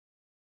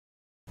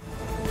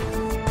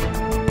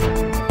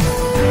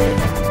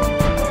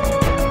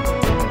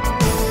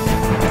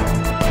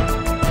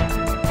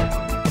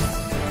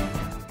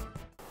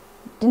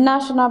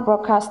National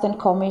Broadcasting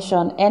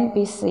Commission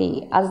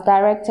 (NBC) has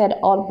directed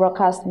all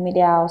broadcast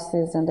media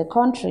houses in the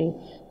country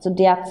to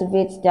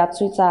deactivate their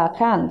Twitter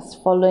accounts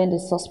following the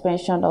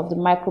suspension of the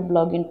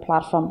microblogging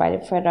platform by the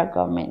federal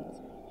government.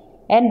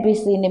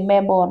 NBC, in a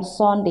memo on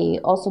Sunday,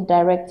 also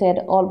directed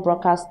all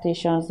broadcast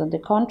stations in the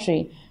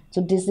country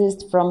to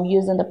desist from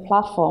using the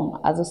platform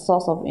as a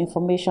source of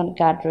information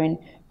gathering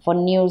for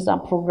news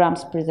and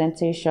programs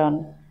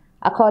presentation.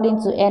 According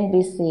to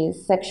NBC,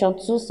 Section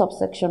 2,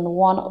 Subsection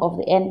 1 of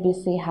the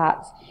NBC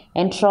Act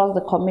entrusts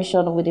the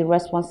Commission with the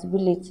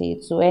responsibility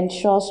to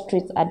ensure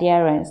strict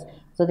adherence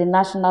to the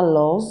national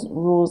laws,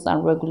 rules,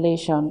 and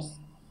regulations.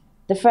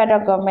 The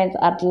federal government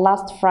had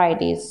last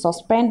Friday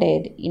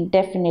suspended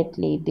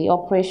indefinitely the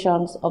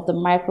operations of the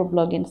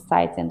microblogging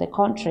sites in the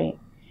country.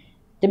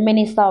 The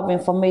Minister of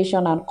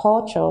Information and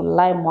Culture,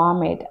 Lai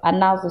Mohammed,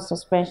 announced the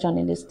suspension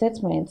in a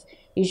statement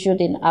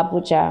issued in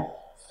Abuja,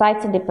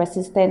 citing the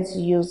persistent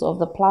use of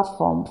the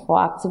platform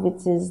for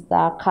activities that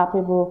are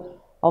capable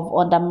of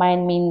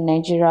undermining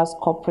Nigeria's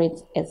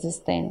corporate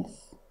existence.